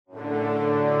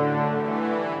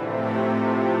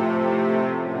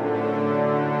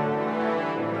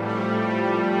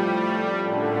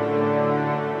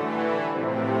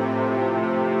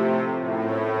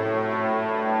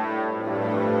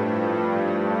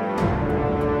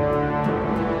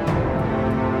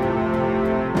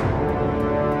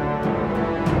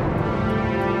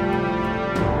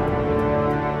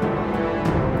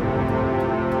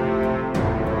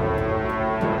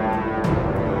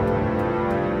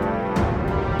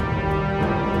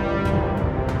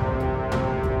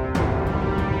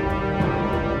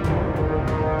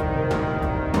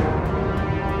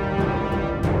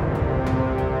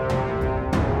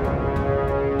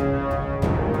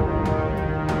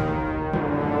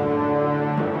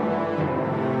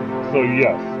So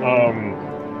yes,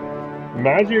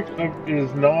 magic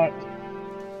is not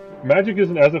magic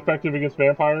isn't as effective against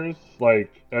vampires like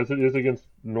as it is against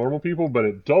normal people, but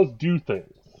it does do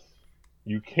things.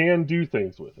 You can do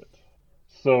things with it.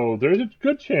 So there's a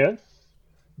good chance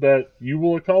that you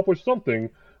will accomplish something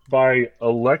by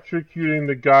electrocuting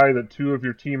the guy that two of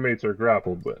your teammates are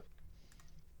grappled with.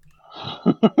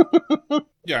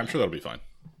 Yeah, I'm sure that'll be fine.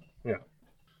 Yeah.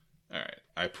 Alright,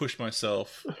 I push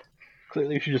myself.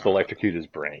 Clearly, you should just electrocute his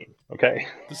brain. Okay.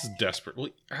 This is desperate. Well,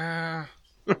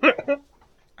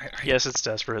 Yes, it's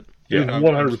desperate. It is I'm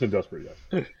 100% desperate,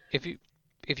 yes.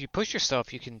 If you push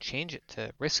yourself, you can change it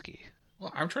to risky.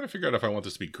 Well, I'm trying to figure out if I want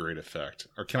this to be great effect,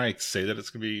 or can I say that it's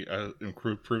going to be an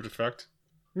improved effect?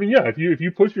 I mean, yeah, if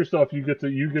you push yourself, you get to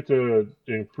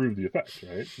improve the effect,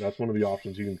 right? That's one of the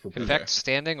options you can improve. Effect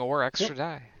standing or extra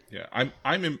die. Yeah,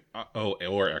 I'm in.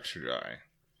 Or extra die.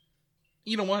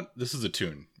 You know what? This is a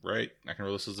tune, right? I can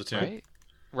roll this as a tune.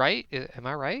 Right? Am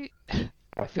I right?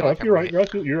 I feel No, like you're I'm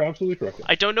right. You're absolutely correct.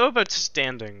 I don't know about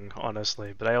standing,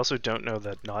 honestly, but I also don't know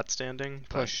that not standing.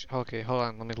 Push. Okay, hold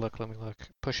on. Let me look.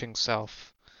 Pushing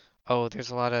self. Oh,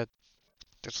 there's a lot of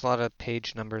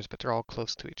page numbers, but they're all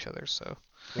close to each other. So.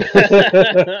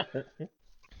 Yeah,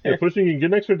 pushing, you can get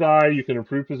an extra die. You can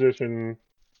improve position,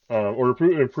 or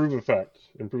improve effect.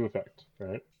 Improve effect,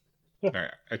 right? All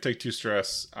right, I take 2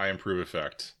 stress. I improve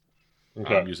effect.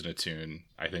 Okay. I'm using a tune.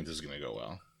 I think this is going to go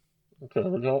well. Okay,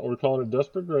 we're calling it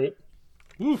desperate great.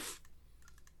 Woof.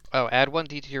 Oh, add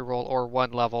 1d to your roll or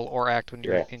 1 level, or act when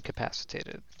you're Yeah.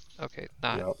 incapacitated. Okay,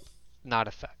 not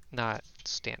effect, not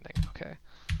standing. Okay.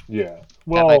 Yeah. That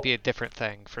Well, might be a different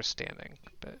thing for standing,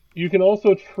 but you can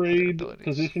also trade abilities.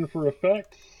 position for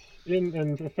effect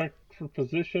and effect for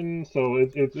position, so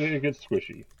it gets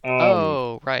squishy.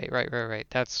 Right.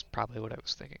 That's probably what I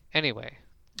was thinking. Anyway.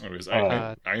 Anyways,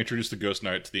 I introduced the Ghost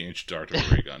Knight to the Ancient Art of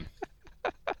the Ray Gun.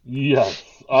 Yes.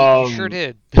 You sure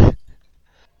did.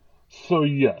 So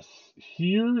yes,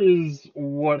 here is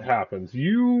what happens.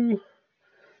 You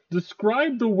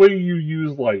describe the way you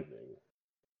use lightning.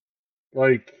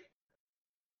 Like,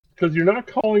 because you're not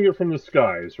calling it from the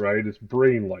skies, right? It's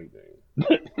brain lightning.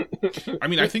 I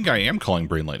mean, I think I am calling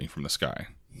brain lightning from the sky.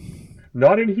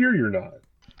 Not in here, you're not.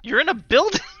 You're in a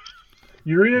building.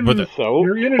 You're in So,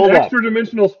 you're in an hold up. extra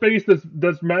dimensional space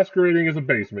that's masquerading as a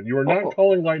basement. You are not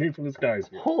calling lightning from the skies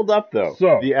here. Hold up, though.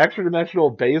 So- the extra dimensional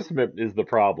basement is the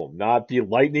problem, not the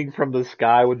lightning from the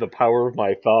sky with the power of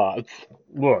my thoughts.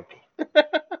 Look.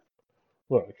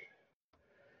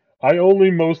 I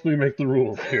only mostly make the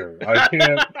rules here. I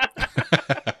can't.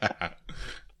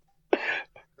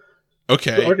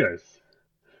 Okay.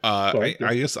 Okay.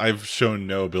 I guess I've shown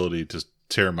no ability to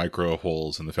tear micro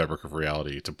holes in the fabric of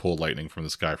reality to pull lightning from the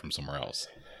sky from somewhere else.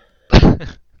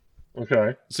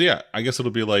 Okay. So yeah, I guess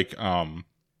it'll be like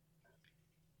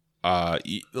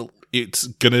it's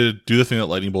gonna do the thing that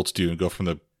lightning bolts do and go from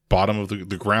the bottom of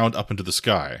the ground up into the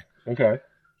sky. Okay.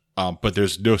 But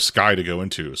there's no sky to go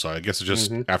into, so I guess it's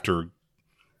just after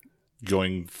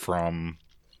going from,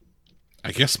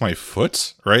 I guess, my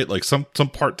foot, right? Like some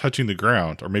part touching the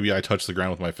ground, or maybe I touch the ground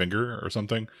with my finger or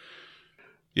something.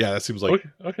 Yeah, that seems like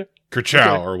okay.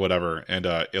 Kerchow or whatever, and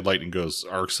lightning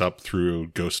arcs up through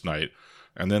Ghost Knight,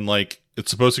 and then like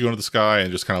it's supposed to go into the sky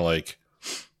and just kind of like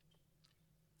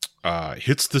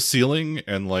hits the ceiling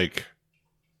and like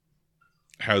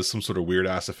has some sort of weird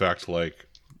ass effect, like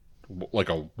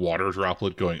a water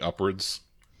droplet going upwards.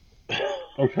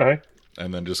 Okay.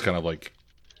 And then just kind of like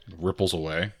ripples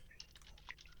away.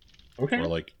 Okay. Or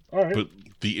like, all right. but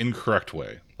the incorrect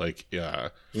way. Like, yeah.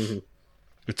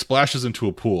 It splashes into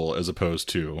a pool as opposed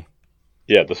to...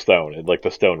 Yeah, the stone.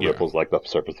 The stone ripples like the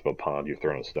surface of a pond you've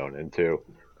thrown a stone into.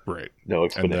 Right. No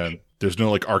explanation. And then there's no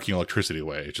like arcing electricity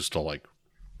way. It's just all like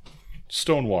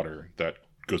stone water that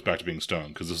goes back to being stone,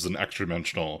 because this is an extra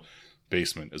dimensional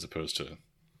basement as opposed to...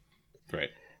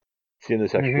 Right. See, in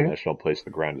this extra dimensional place,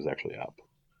 the ground is actually up.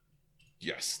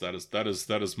 Yes, that's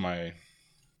my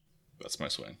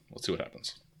swing. Let's see what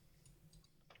happens.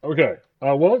 Okay.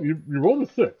 Well, you rolled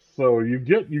a 6, so you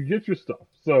get your stuff.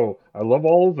 So I love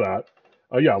all of that.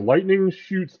 Yeah, lightning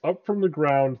shoots up from the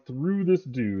ground through this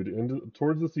dude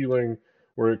towards the ceiling,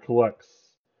 where it collects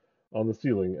on the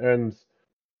ceiling, and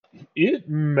it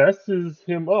messes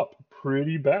him up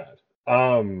pretty bad.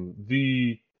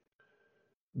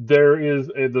 There is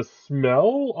the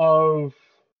smell of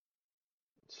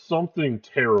something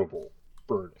terrible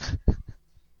burning.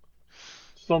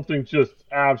 Something just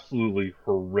absolutely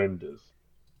horrendous,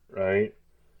 right?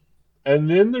 And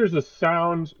then there's a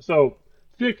sound. So,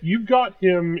 Vic, you've got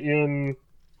him in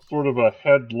sort of a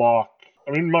headlock.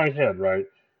 I mean, my head, right?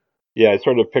 Yeah, I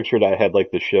sort of pictured I had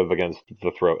like the shiv against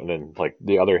the throat, and then like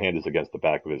the other hand is against the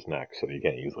back of his neck, so you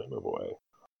can't easily move away.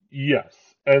 Yes,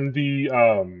 and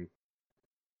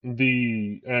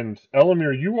and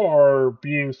Elamir, you are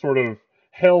being sort of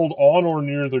held on or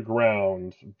near the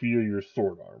ground via your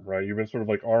sword arm, right? You've been sort of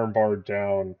like arm barred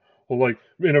down, well, like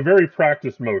in a very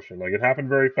practiced motion. Like it happened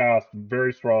very fast,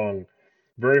 very strong,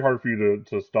 very hard for you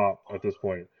to stop at this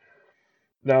point.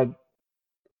 Now,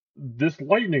 this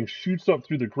lightning shoots up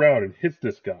through the ground and hits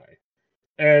this guy,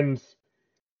 and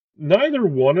neither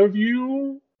one of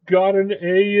you got an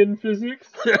A in physics,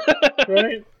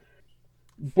 right?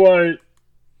 But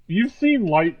you've seen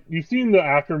the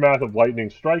aftermath of lightning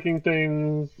striking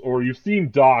things, or you've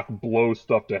seen Doc blow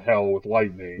stuff to hell with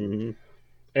lightning, Mm-hmm.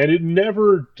 and it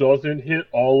never doesn't hit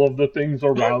all of the things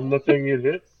around the thing it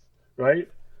hits, right?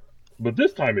 But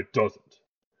this time it doesn't.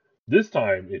 This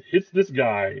time it hits this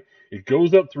guy, it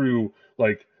goes up through,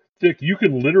 like, thick, you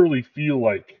can literally feel,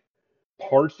 like,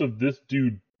 parts of this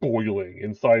dude boiling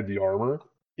inside the armor,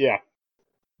 Yeah.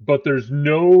 but there's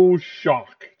no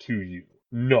shock to you.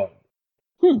 None.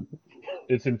 Hmm.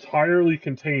 It's entirely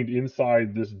contained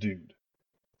inside this dude.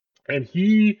 And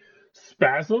he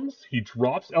spasms, he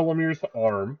drops Elamir's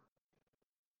arm,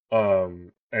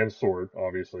 and sword,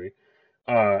 obviously.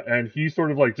 And he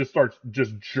sort of like just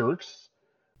jerks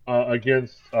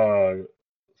against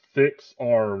Thick's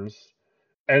arms,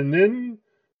 and then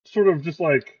sort of just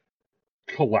like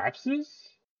collapses,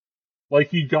 like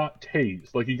he got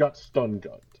tased, like he got stun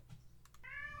gunned,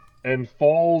 and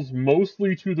falls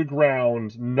mostly to the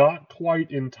ground, not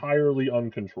quite entirely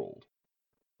uncontrolled.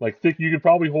 Like Thick, you could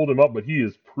probably hold him up, but he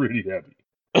is pretty heavy.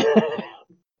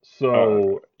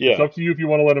 So Yeah. it's up to you if you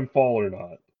want to let him fall or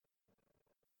not.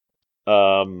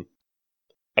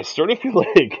 I sort of feel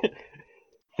like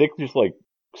Thick just like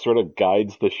sort of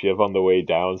guides the shiv on the way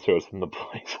down, so it's in the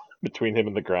place between him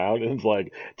and the ground, and it's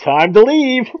like, time to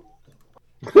leave.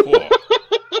 Cool.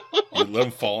 You let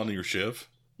him fall into your shiv?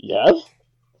 Yes.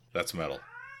 That's metal.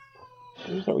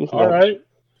 There's no reason All to- right.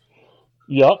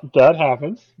 Yep, that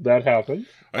happens. That happens.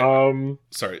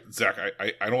 Sorry, Zach.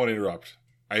 I don't want to interrupt.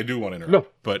 I do want to interrupt. No.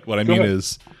 But what I Go mean ahead.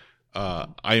 is, I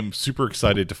am super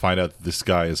excited to find out that this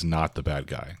guy is not the bad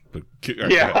guy. But all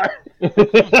right, Yeah.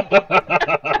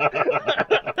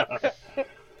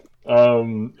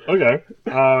 Okay.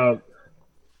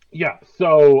 Yeah.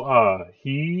 So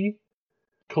he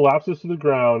collapses to the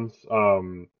ground.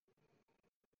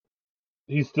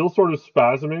 He's still sort of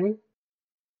spasming,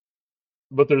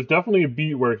 but there's definitely a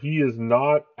beat where he is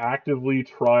not actively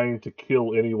trying to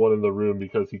kill anyone in the room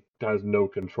because he has no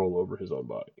control over his own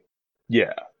body.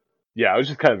 Yeah. Yeah, I was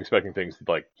just kind of expecting things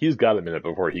like, he's got a minute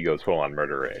before he goes full on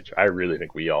murder rage. I really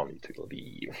think we all need to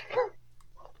leave.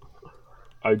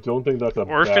 I don't think that's a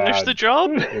Or bad finish the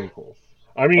job? impulse.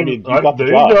 I mean, you got the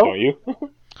there job, you go. don't you?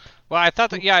 Well, I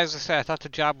thought that, yeah, as I said, I thought the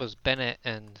job was Bennett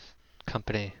and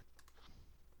company.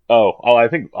 Oh, I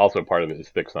think also part of it is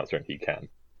Thick's not certain he can.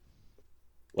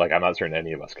 Like, I'm not certain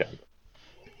any of us can.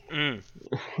 Mm.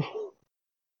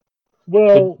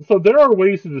 Well, so there are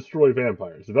ways to destroy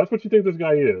vampires. If that's what you think this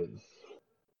guy is,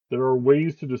 there are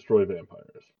ways to destroy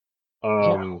vampires.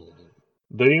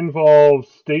 They involve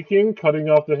staking, cutting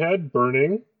off the head,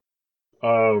 burning,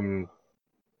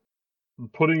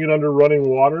 putting it under running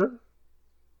water.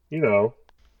 You know.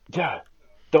 Yeah,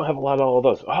 don't have a lot of all of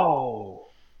those. Oh,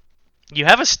 You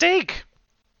have a stake!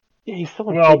 yeah, he's still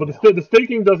in Well, shape but now. the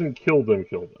staking doesn't kill them.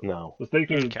 No, The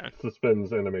staking Okay.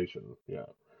 suspends animation. Yeah.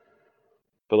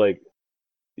 but like,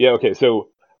 yeah, okay. So,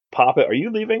 Papa, are you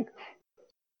leaving?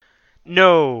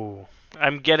 No!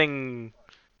 I'm getting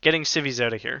civvies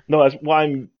out of here. No, that's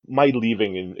why my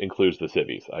leaving includes the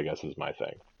civvies. I guess is my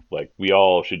thing. Like, we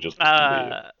all should just leave.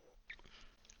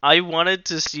 I wanted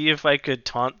to see if I could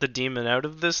taunt the demon out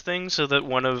of this thing so that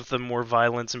one of the more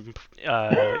violence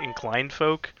inclined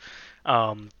folk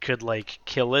could like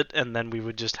kill it, and then we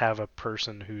would just have a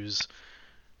person who's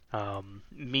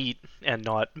meat and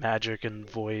not magic and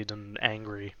void and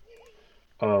angry.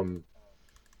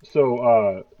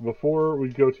 So before we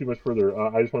go too much further,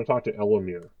 I just want to talk to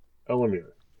Elamir.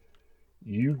 Elamir,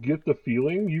 you get the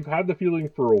feeling, you've had the feeling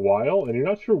for a while, and you're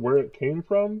not sure where it came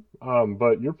from,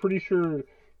 but you're pretty sure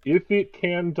if it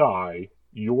can die,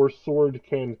 your sword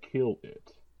can kill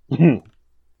it.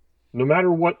 No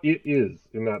matter what it is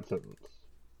in that sentence.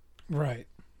 Right.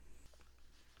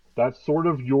 That's sort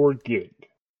of your gig.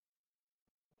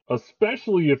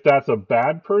 Especially if that's a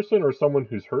bad person or someone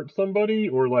who's hurt somebody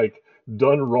or like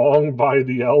done wrong by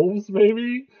the elves,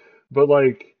 maybe. But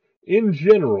like in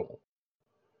general,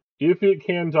 if it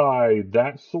can die,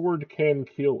 that sword can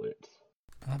kill it.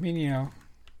 I mean,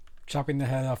 chopping the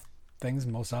head off things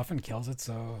most often kills it,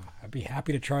 so I'd be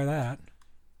happy to try that.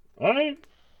 All right.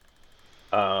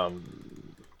 All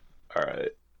right.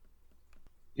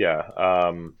 Yeah.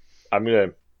 I'm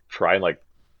gonna try and like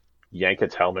yank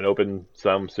its helmet open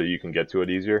some so you can get to it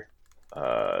easier.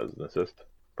 As an assist,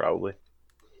 probably.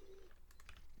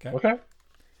 Okay.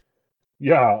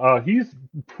 Yeah, he's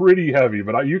pretty heavy,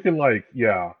 but you can like,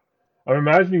 yeah. I'm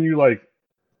imagining you like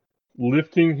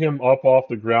lifting him up off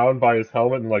the ground by his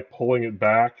helmet and like pulling it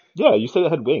back. Yeah, you said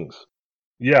it had wings.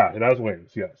 Yeah, it has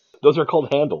wings. Yes. Those are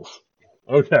called handles.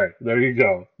 Okay, there you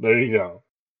go. There you go.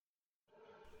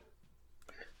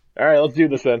 All right, let's do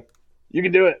this then. You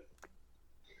can do it.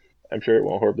 I'm sure it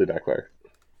won't horribly backfire.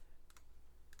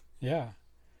 Yeah.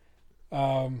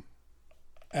 I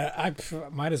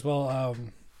might as well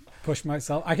push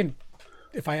myself. I can,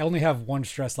 if I only have one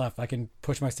stress left, I can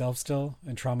push myself still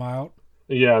and trauma out.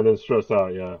 Yeah, and then stress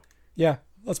out. Yeah. Yeah,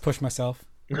 let's push myself.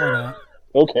 Why not?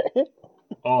 Okay.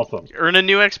 Awesome. Earn a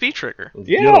new XP trigger. Let's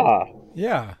get 'em. Yeah.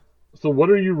 Yeah. So what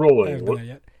are you I rolling? haven't What? done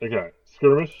it yet. Okay,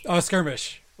 skirmish. Oh,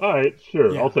 skirmish. All right,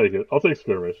 sure. Yeah. I'll take it. I'll take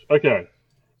skirmish. Okay.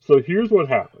 So here's what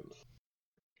happens.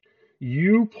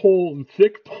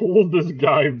 Thick pulls this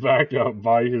guy back up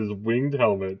by his winged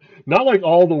helmet. Not like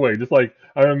all the way, just like,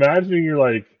 I'm imagining you're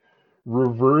like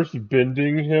reverse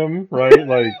bending him, right?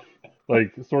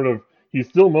 like sort of, he's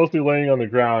still mostly laying on the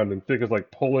ground, and Thick is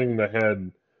like pulling the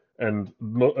head and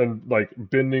like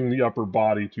bending the upper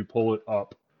body to pull it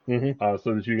up,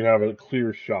 so that you can have a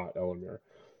clear shot, Elamir.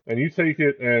 And you take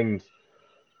it, and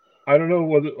I don't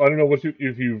know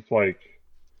if you've like,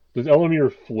 does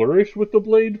Elamir flourish with the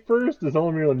blade first? Does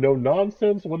Elamir no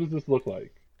nonsense? What does this look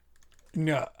like?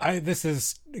 No, this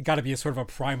is got to be a sort of a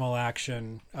primal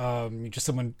action. Just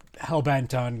someone hell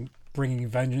bent on bringing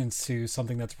vengeance to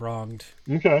something that's wronged,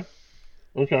 Okay.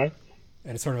 and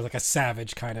it's sort of like a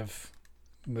savage kind of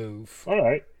move. All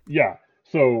right. Yeah.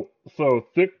 So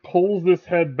Thick pulls this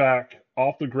head back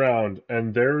off the ground,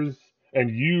 and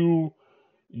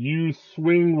you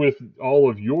swing with all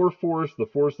of your force, the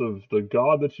force of the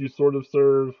god that you sort of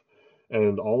serve,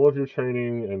 and all of your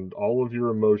training and all of your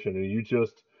emotion, and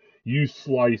you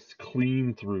slice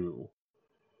clean through.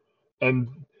 And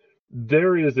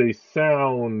there is a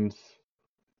sound,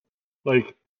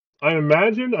 like, I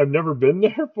imagine, I've never been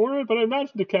there for it, but I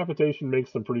imagine decapitation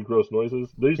makes some pretty gross noises.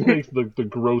 This makes the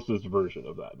grossest version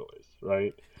of that noise,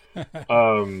 right?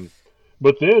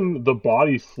 But then the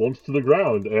body slumps to the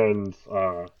ground, and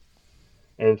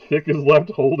Thick is left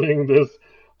holding this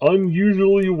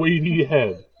unusually weighty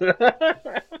head.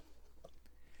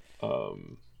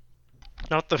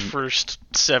 Not the first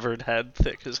severed head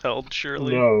Thick has held,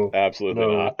 surely. No, Absolutely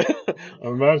no. not.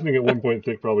 I'm imagining at one point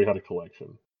Thick probably had a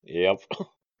collection. Yep.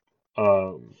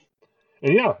 And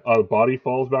yeah, the body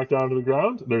falls back down to the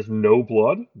ground. There's no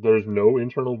blood. There's no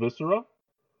internal viscera.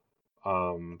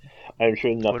 I'm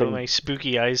sure What do nothing. my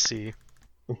spooky eyes see?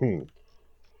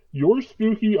 Your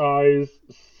spooky eyes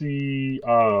see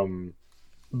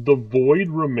the void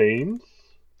remains,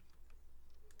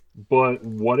 but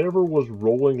whatever was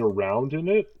rolling around in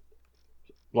it,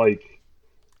 like,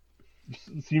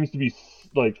 seems to be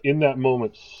like in that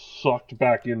moment sucked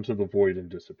back into the void and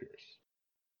disappears.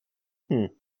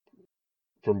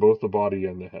 From both the body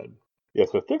and the head. Yeah,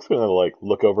 so Thick's gonna like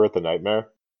look over at the nightmare,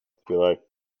 be like,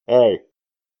 "Hey,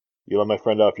 you let my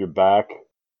friend off your back,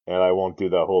 and I won't do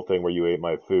that whole thing where you ate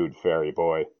my food, fairy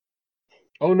boy."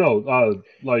 Oh no,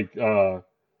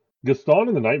 Gaston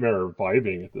and the Nightmare are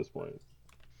vibing at this point.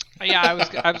 Yeah, I was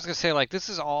gonna say like this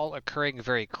is all occurring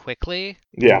very quickly,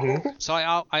 Yeah. Mhm. so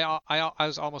I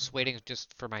was almost waiting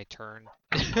just for my turn.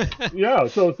 Yeah,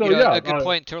 so You know, yeah, a good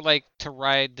point to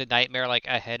ride the nightmare like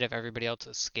ahead of everybody else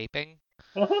escaping.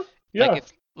 Yeah.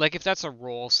 Like if that's a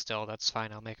roll still, that's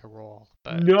fine. I'll make a roll.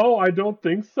 But No, I don't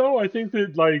think so. I think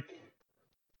that like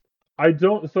I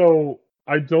don't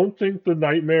think the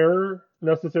Nightmare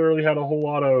necessarily had a whole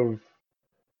lot of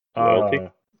Loyalty?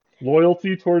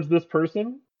 loyalty towards this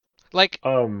person. like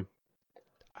Um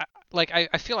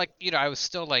I feel like I was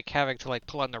still like having to like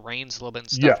pull on the reins a little bit and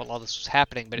stuff Yes. while all this was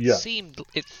happening, but Yes.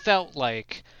 it felt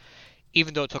like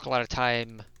even though it took a lot of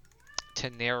time to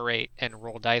narrate and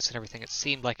roll dice and everything, it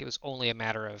seemed like it was only a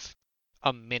matter of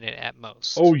a minute at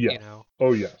most. Oh yes. You know?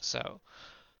 Oh yes. So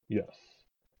Yes.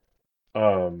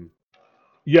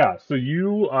 Yeah, so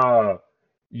you have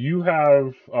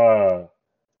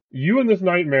you and this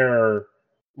Nightmare,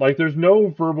 like, there's no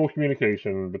verbal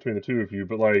communication between the two of you,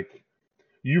 but like,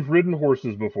 you've ridden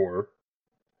horses before.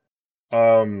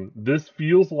 This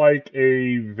feels like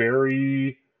a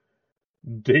very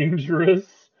dangerous,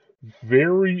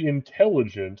 very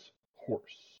intelligent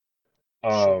horse.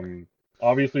 Sure.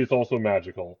 Obviously it's also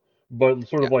magical, but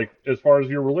sort of like as far as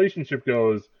your relationship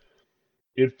goes,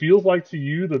 it feels like to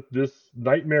you that this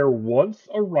nightmare wants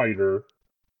a writer,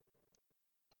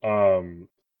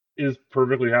 is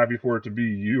perfectly happy for it to be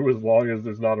you as long as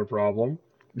it's not a problem,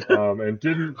 and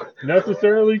didn't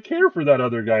necessarily care for that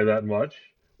other guy that much.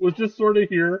 Was just sort of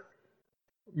here,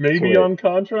 maybe So on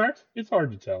contract. It's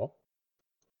hard to tell.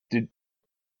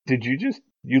 Did you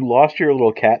lost your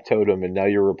little cat totem and now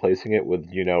you're replacing it with,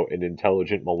 an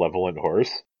intelligent, malevolent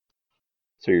horse?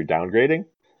 So you're downgrading?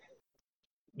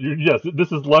 Yes,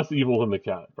 this is less evil than the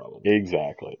cat, probably.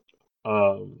 Exactly.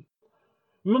 I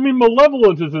mean,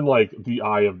 malevolent is in like the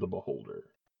eye of the beholder,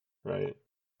 right?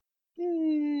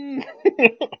 Yeah.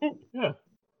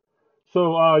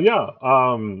 So, yeah.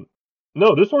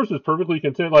 No, this horse is perfectly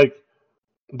content. Like,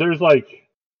 there's like,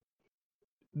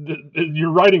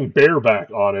 you're riding bareback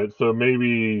on it, so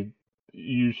maybe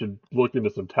you should look into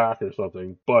some tack or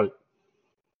something. But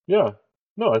yeah,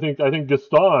 no, I think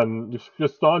Gaston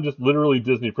just literally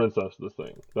Disney princess this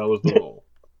thing. That was the role.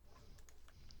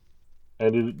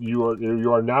 And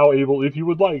you are now able, if you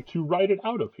would like, to ride it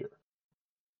out of here.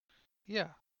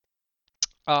 Yeah.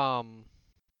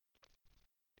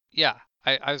 Yeah.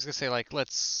 I was gonna say like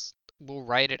we'll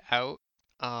write it out.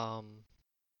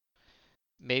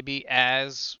 Maybe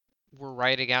as we're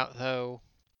writing out though,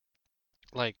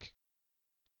 like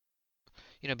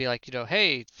be like,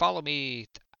 hey, follow me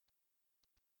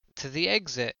to the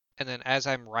exit, and then as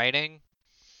I'm writing,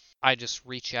 I just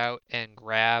reach out and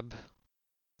grab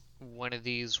one of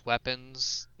these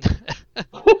weapons in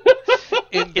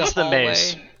the It's the hallway,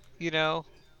 mace.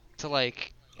 to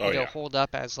like hold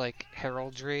up as like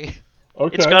heraldry.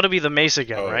 Okay. It's got to be the mace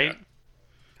again, right?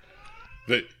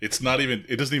 Yeah. It's not even.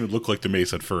 It doesn't even look like the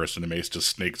mace at first, and the mace just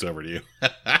snakes over to you.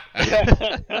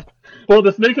 Well,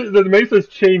 the mace has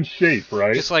changed shape,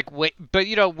 right? Just like but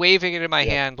waving it in my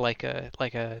hand like a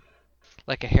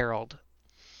herald.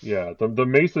 Yeah, the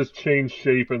mace has changed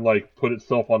shape and like put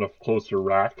itself on a closer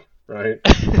rack, right?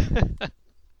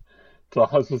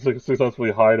 To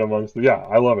successfully hide amongst the. Yeah,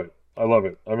 I love it.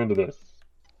 I'm into this.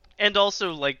 And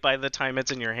also, like, by the time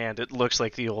it's in your hand, it looks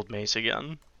like the old mace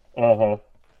again. Uh-huh.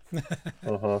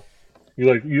 Uh-huh.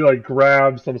 You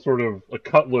grab some sort of a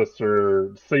cutlass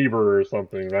or saber or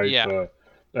something, right? Yeah.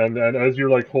 And as you're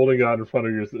like holding it out in front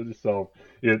of yourself,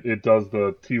 it does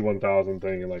the T-1000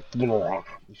 thing and like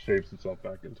shapes itself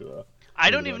back into a. I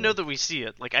don't even know that we see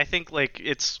it. Like, I think like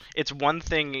it's one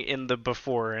thing in the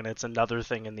before and it's another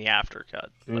thing in the after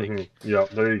cut. Like, yeah,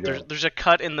 there you go. There's a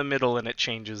cut in the middle and it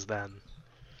changes then.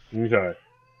 Okay.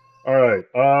 All right.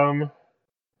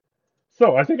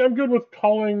 So I think I'm good with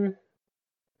calling.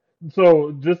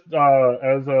 So just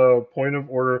as a point of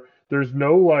order, there's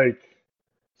no like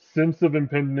sense of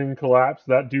impending collapse.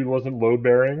 That dude wasn't load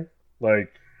bearing.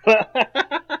 Like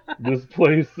this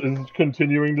place is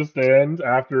continuing to stand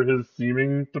after his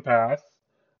seeming to pass.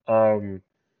 The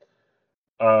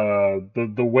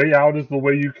way out is the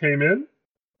way you came in.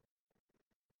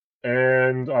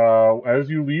 And as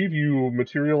you leave, you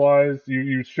materialize.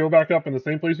 You show back up in the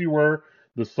same place you were.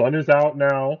 The sun is out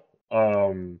now.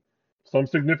 Some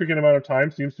significant amount of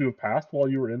time seems to have passed while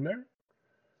you were in there.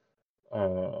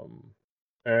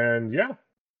 And yeah,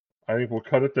 I think we'll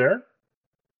cut it there,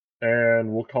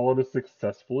 and we'll call it a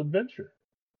successful adventure.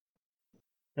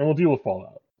 And we'll deal with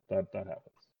fallout. That happens.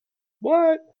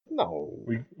 What? No.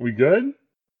 We good?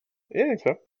 Yeah, I think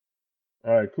so.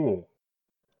 All right, cool.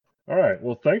 All right,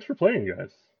 well, thanks for playing,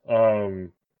 guys. I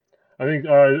think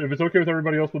if it's okay with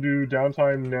everybody else, we'll do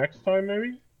downtime next time,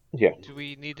 maybe? Yeah. Do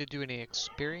we need to do any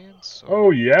experience? Or...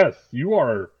 Oh, yes. You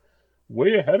are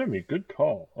way ahead of me. Good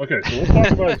call. Okay, so let's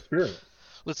talk about experience.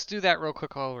 Let's do that real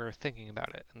quick while we're thinking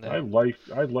about it. And then... I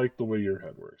like the way your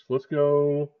head works. Let's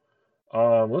go...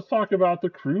 let's talk about the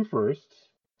crew first,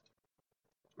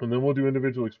 and then we'll do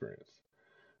individual experience.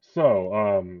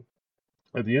 So,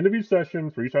 at the end of each session,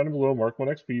 for each item below, mark 1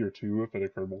 XP or 2 if it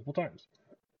occurred multiple times.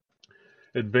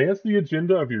 Advance the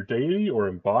agenda of your deity or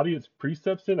embody its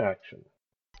precepts in action.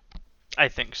 I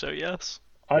think so, yes.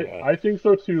 I think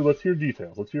so too. Let's hear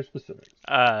details. Let's hear specifics.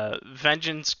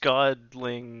 Vengeance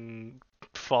Godling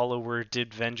follower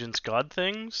did Vengeance God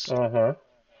things.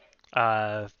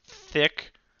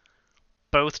 Thick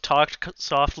both talked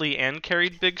softly and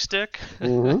carried big stick.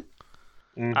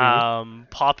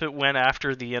 Poppet went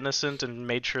after the innocent and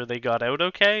made sure they got out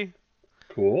okay.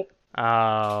 Cool.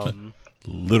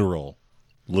 Literal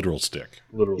stick.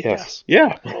 Literal. Yes.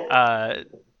 Yeah.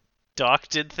 Doc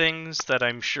did things that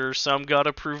I'm sure some got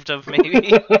approved of,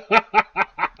 maybe.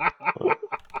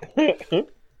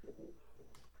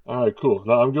 All right, cool.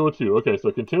 Now I'm going to. Okay,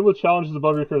 so continue with challenges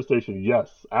above your current station. Yes,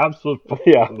 absolutely.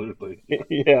 Yeah.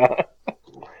 Yeah.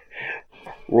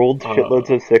 Rolled shitloads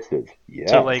of 6s. Yeah.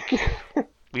 So like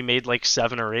we made like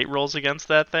 7 or 8 rolls against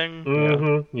that thing.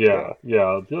 Mm-hmm. Yeah.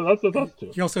 That's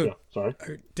two. He also, Yeah, sorry.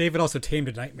 David also tamed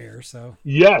a nightmare, so.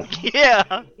 Yes,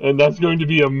 Yeah. and that's going to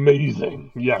be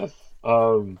amazing. Yes.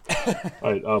 All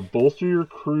right. Bolster your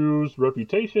crew's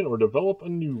reputation or develop a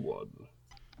new one.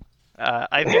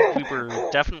 I think we were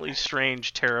definitely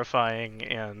strange, terrifying,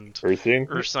 and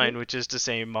Ursine, which is to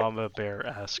say Mama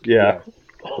Bear-esque. Yeah.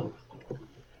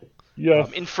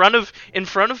 Yes. In front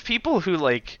of people who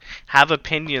like have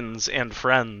opinions and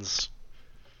friends.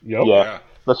 Yep. Yeah,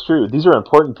 that's true. These are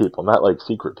important people, not like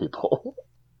secret people.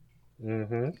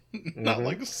 Not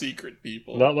like secret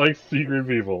people. Not like secret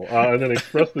people. And then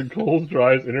express the goals,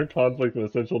 drives, inner conflict, and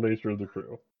essential nature of the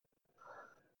crew.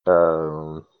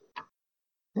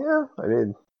 Yeah, I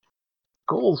mean,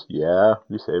 goals. Yeah,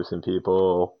 we saved some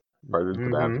people, murdered the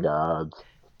bad gods.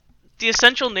 The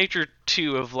essential nature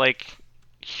too of like,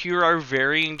 here are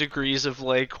varying degrees of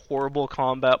like horrible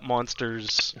combat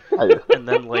monsters, and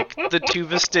then like the 2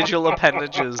 vestigial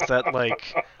appendages that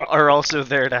like are also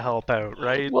there to help out,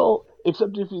 right? Well,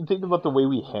 except if you think about the way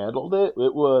we handled it,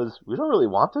 it was, we don't really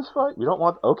want this fight. We don't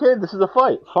want, okay, this is a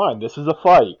fight. Fine, this is a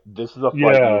fight. This is a fight.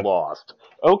 Yeah. You lost.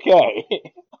 Okay.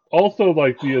 Also,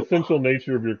 like, the essential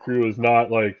nature of your crew is not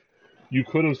like you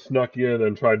could have snuck in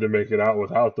and tried to make it out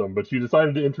without them, but you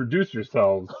decided to introduce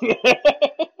yourselves.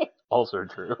 Also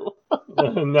true.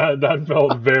 And that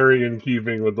felt very in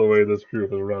keeping with the way this crew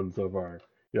has run so far.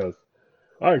 Yes.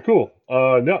 All right, cool.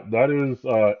 Yeah, that is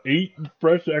 8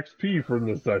 fresh XP from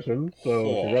this session.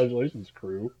 So congratulations,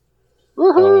 crew.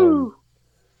 Woohoo!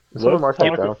 Let's mark that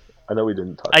talk- down. I know we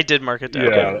didn't touch. I did mark it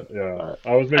down. Yeah.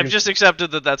 I was making. I've just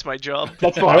accepted that that's my job.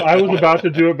 That's fine. I was about to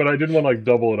do it, but I didn't want to like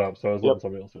double it up, so I was letting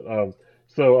somebody else do it.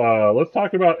 So let's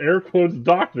talk about air quotes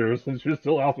doctors, since you're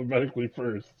still alphabetically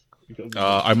first.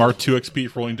 I marked 2 XP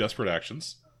for rolling desperate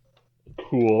actions.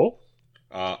 Cool.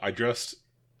 I addressed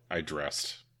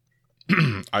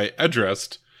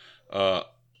a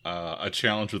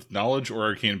challenge with knowledge or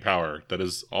arcane power. That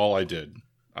is all I did.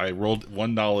 I rolled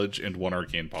 1 knowledge and 1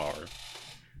 arcane power.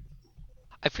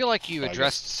 I feel like you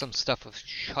addressed some stuff with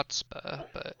chutzpah,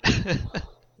 but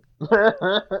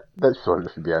That sort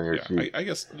of should be on your sheet. I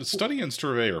guess study and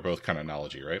survey are both kind of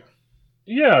knowledge-y, right?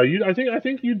 Yeah, I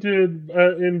think you did.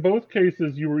 In both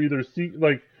cases, you were either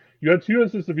you had 2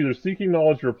 instances of either seeking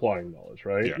knowledge or applying knowledge,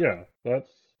 right? Yeah, that's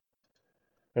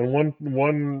and one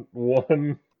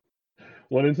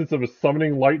instance of a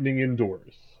summoning lightning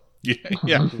indoors.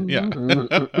 Yeah.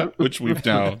 Which we've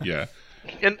now,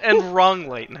 and wrong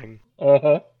lightning.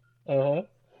 Yeah.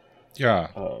 Yeah,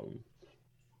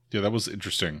 that was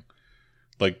interesting.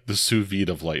 Like the sous vide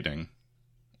of lightning.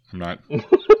 I'm not.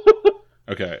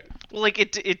 Okay. Well, like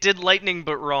it did lightning,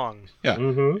 but wrong. Yeah,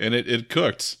 and it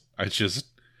cooked. I just.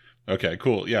 Okay,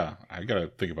 cool. Yeah, I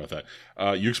gotta think about that.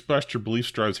 You expressed your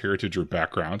beliefs, drives, heritage, or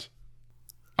background.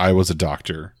 I was a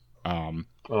doctor. I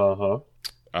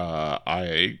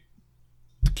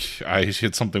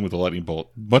hit something with a lightning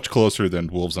bolt, much closer than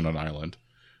wolves on an island.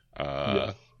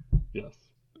 Yes.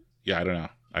 Yeah, I don't know.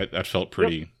 That felt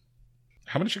pretty. Yep.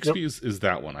 How much XP is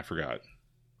that one? I forgot.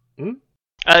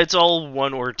 It's all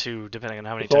 1 or 2, depending on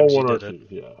how many times you did it.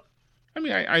 Yeah. I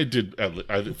mean, I did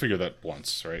figure that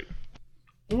once, right?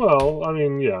 Well, I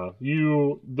mean, yeah.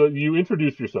 You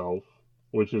introduced yourself,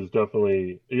 which is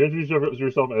definitely you introduced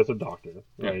yourself as a doctor,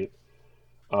 right?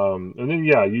 And then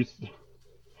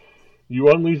you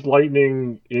unleash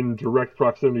lightning in direct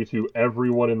proximity to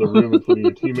everyone in the room, including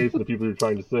your teammates and the people you're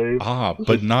trying to save.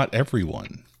 But not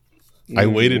everyone. I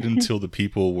waited until the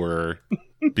people were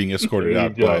being escorted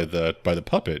out by the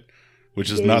puppet, which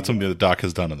is not something that Doc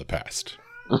has done in the past.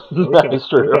 That is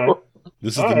true. Okay.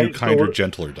 This is the new, kinder,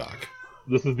 gentler Doc.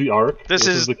 This is the arc. This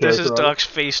is Doc's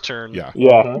face turn. Yeah.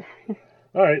 All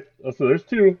right. So there's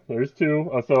 2.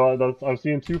 So I'm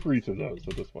seeing 2 for each of those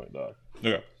at this point.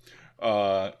 Okay.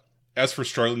 As for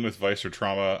struggling with vice or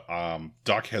trauma,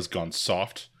 Doc has gone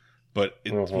soft, but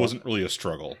it wasn't really a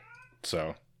struggle.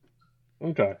 So.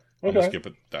 Okay. I'm going to skip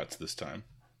it. That's this time.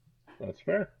 That's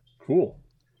fair. Cool.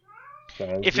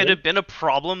 Sounds If good. it had been a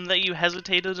problem that you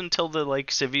hesitated until the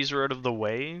civvies were out of the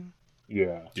way,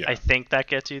 I think that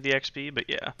gets you the XP. But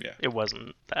it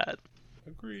wasn't that.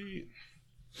 Agreed.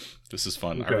 This is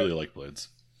fun. Okay. I really like Blades.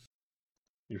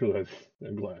 I'm glad.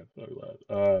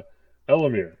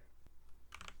 Elamir.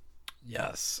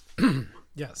 Yes.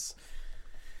 Yes.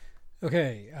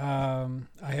 Okay.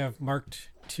 I have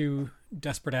marked 2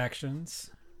 desperate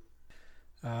actions.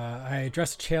 I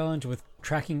addressed a challenge with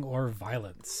tracking or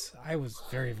violence. I was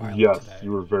very violent today. Yes,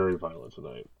 you were very violent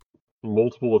tonight.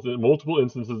 Multiple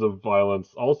instances of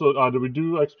violence. Also, did we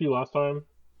do XP last time?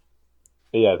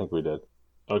 Yeah, I think we did.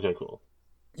 Okay, cool.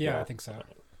 Yeah, Yeah. I think so.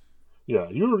 Yeah,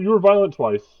 you were violent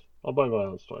twice. I'll buy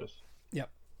violence twice. Yep.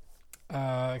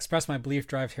 Express my belief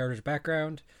drive heritage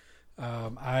background.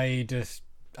 I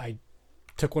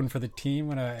took one for the team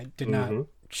when I did not Mm-hmm.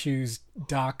 choose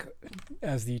Doc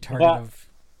as the target of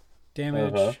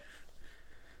damage, Uh-huh.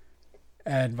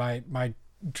 and my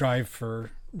drive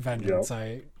for vengeance.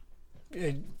 Yep.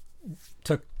 It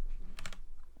took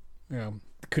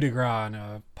coup de grace on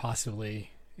a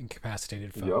possibly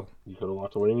incapacitated foe. Yep. You could have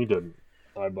walked away and you didn't.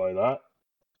 I buy that.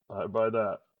 I buy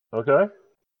that. Okay.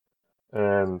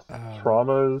 And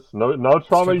traumas. No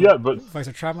trauma yet, but Vice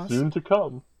of traumas soon to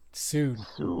come. Soon.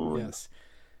 Soon. Yes.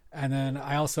 And then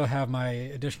I also have my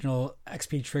additional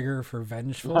XP trigger for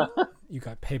Vengeful. You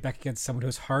got payback against someone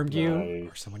who's harmed you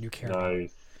or someone you care about.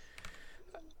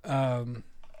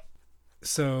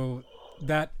 So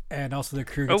that, and also the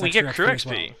crew gets we get crew as XP.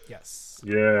 well. Yes.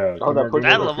 Yeah. Oh,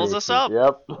 that levels us up.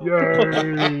 Yep.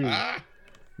 Yay!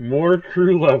 More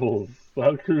crew levels.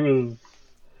 That crew is.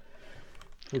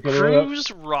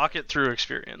 Crews rocket through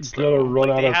experience. Gonna though. run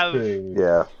like, out of things.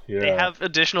 Yeah. They have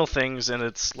additional things, and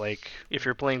it's like if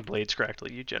you're playing Blades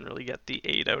correctly, you generally get the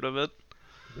 8 out of it.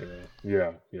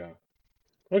 Yeah.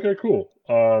 Okay, cool.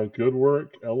 Good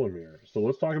work, Elamir. So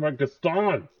let's talk about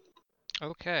Gaston.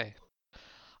 Okay.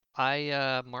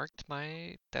 I marked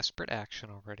my desperate action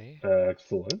already.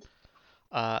 Excellent.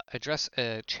 Address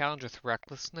a challenge with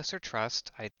recklessness or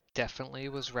trust. I definitely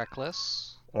was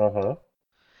reckless Uh-huh.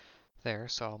 there,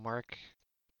 so I'll mark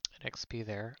an XP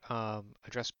there.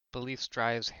 Address beliefs,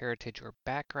 drives, heritage, or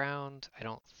background. I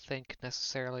don't think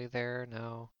necessarily there,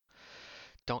 no.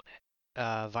 Don't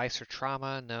vice or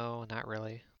trauma, no, not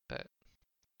really. But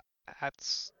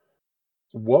that's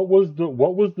What was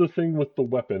the thing with the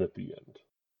weapon at the end?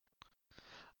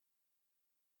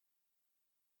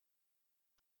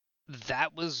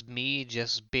 that was me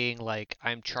just being like,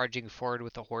 I'm charging forward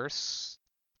with a horse.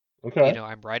 Okay. You know,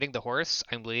 I'm riding the horse,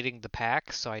 I'm leading the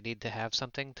pack, so I need to have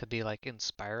something to be like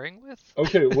inspiring with.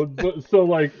 Okay, well,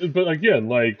 but again,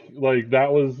 that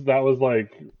was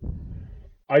like,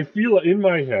 I feel in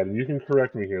my head, and you can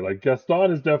correct me here, like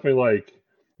Gaston is definitely like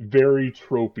very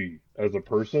tropey as a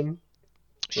person,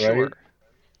 Sure. right?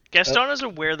 Gaston is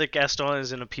aware that Gaston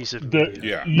is in a piece of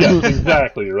media. Yeah. Yes,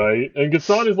 exactly, right? And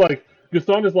Gaston is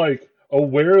like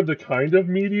aware of the kind of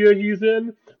media he's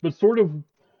in, but sort of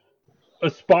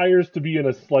aspires to be in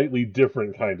a slightly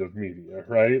different kind of media,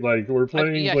 right? Like we're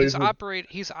playing Yeah, Blades.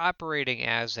 he's operating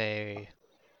as an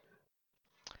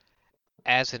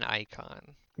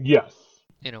icon Yes,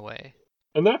 in a way.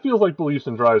 and that feels like beliefs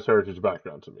and drives heritage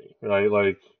background to me, right?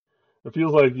 Like it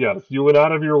feels like yes, you went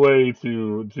out of your way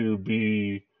to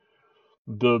be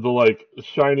the like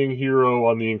shining hero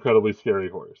on the incredibly scary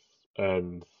horse,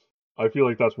 and I feel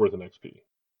like that's worth an XP.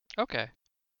 Okay.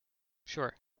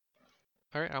 Sure.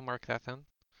 All right, I'll mark that then.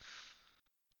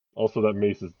 Also, that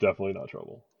mace is definitely not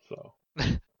trouble. So,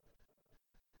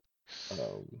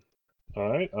 all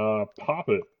right, Pop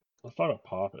It. Let's talk about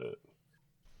Pop It.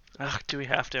 Ugh, do we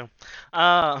have to?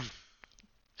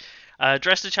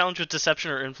 Address the challenge with deception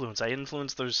or influence. I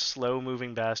influenced those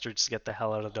slow-moving bastards to get the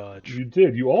hell out of Dodge. You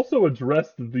did. You also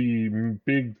addressed the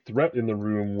big threat in the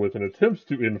room with an attempt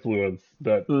to influence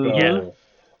that fell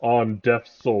on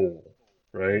Deaf's soul,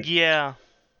 right? Yeah.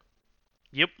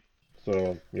 Yep.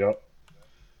 So, yep.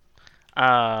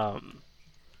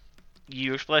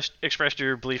 You expressed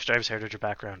your beliefs, drives, heritage, or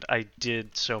background. I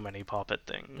did so many Pop It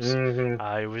things. Mm-hmm.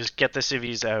 I was get the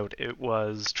civvies out. It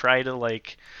was try to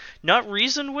like, not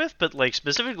reason with, but like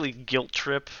specifically guilt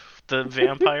trip the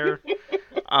vampire.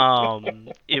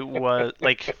 It was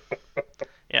like,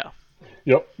 yeah.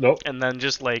 Yep. Nope. And then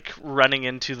just like running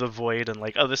into the void and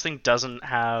like, oh, this thing doesn't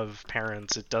have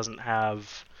parents. It doesn't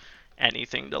have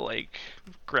anything to like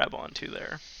grab onto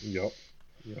there. Yep.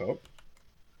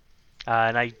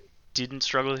 And I didn't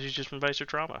struggle with just from vice or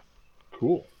trauma.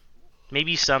 Cool.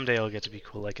 Maybe someday I'll get to be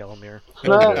cool like Elamir.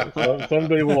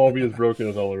 Someday we'll all be as broken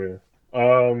as Elamir.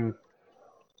 All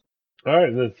right,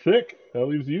 and then Thick. That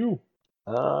leaves you.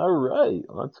 All right,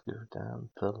 let's go down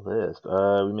the list.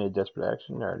 We made desperate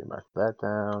action. I already marked that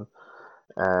down.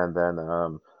 And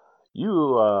then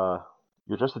you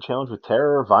address the challenge with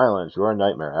terror or violence. You're a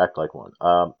nightmare. Act like one.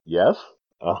 Yes.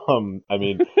 I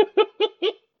mean,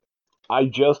 I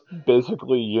just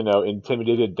basically,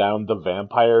 intimidated down the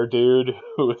vampire dude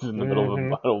who was in the middle of a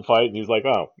battle fight, and he's like,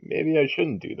 "Oh, maybe I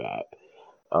shouldn't do that."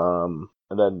 And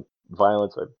then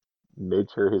violence. I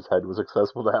made sure his head was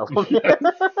accessible to Elamir.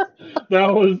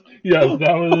 That was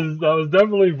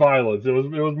definitely violence. It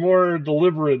was more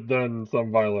deliberate than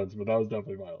some violence, but that was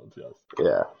definitely violence. Yes.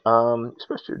 Yeah.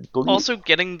 Express your belief. Also,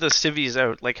 getting the civvies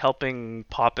out, like helping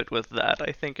pop it with that,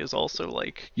 I think is also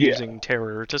like using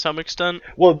terror to some extent.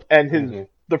 Well, and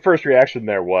the first reaction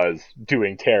there was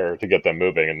doing terror to get them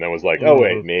moving, and then was like, oh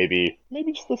wait, maybe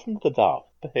just listen to the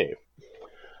doll, behave.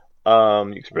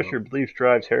 You express your beliefs,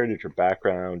 drives, heritage, or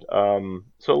background.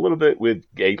 So a little bit with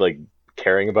like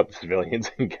caring about the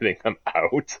civilians and getting them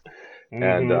out,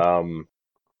 and I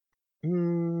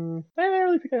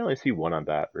really think I only see one on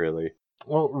that really.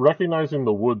 Well, recognizing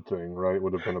the wood thing, right,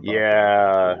 would have been a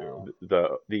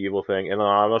the evil thing, and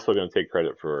I'm also going to take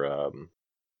credit for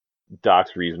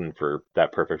Doc's reason for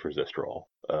that perfect resist roll.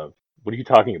 What are you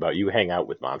talking about? You hang out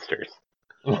with monsters.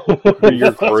 They're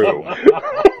your crew.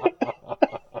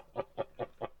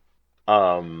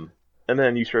 And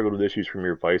then you struggled with issues from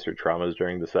your vice or traumas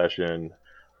during the session.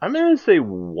 I'm going to say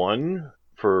 1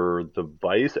 for the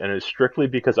vice, and it's strictly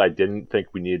because I didn't think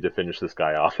we needed to finish this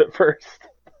guy off at first.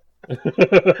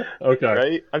 Okay.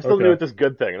 Right? I'm still new at this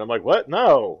good thing, and I'm like, what?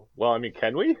 No. Well, I mean,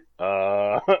 can we?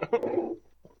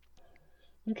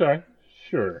 Okay.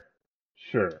 Sure.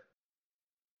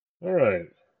 All right.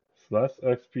 So that's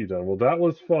XP done. Well, that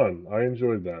was fun. I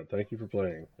enjoyed that. Thank you for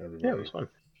playing, everybody. Yeah, it was fun.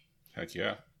 Heck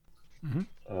yeah.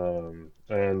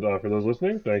 And for those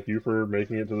listening, thank you for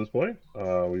making it to this point.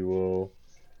 We will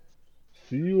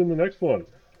see you in the next one.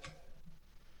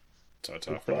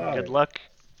 Ta-ta. Good luck.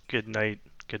 Good night.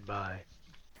 Goodbye.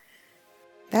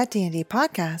 That D&D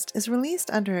podcast is released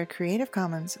under a Creative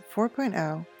Commons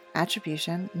 4.0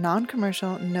 Attribution,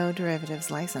 Non-Commercial, No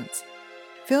Derivatives license.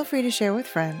 Feel free to share with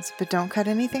friends, but don't cut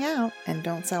anything out and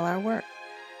don't sell our work.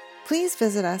 Please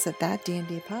visit us at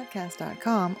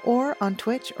thatdndpodcast.com or on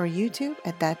Twitch or YouTube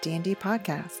at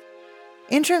thatdndpodcast.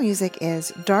 Intro music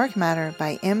is Dark Matter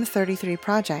by M33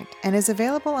 Project and is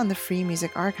available on the Free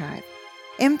Music Archive.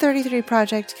 M33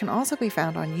 Project can also be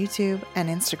found on YouTube and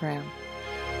Instagram.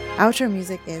 Outro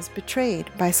music is Betrayed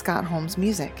by Scott Holmes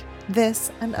Music.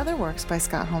 This and other works by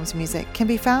Scott Holmes Music can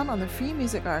be found on the Free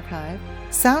Music Archive,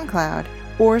 SoundCloud,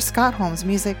 or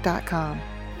scottholmesmusic.com.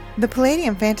 The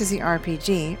Palladium Fantasy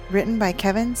RPG, written by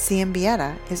Kevin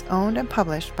Ciambietta, is owned and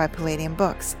published by Palladium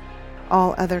Books.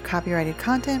 All other copyrighted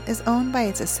content is owned by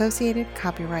its associated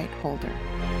copyright holder.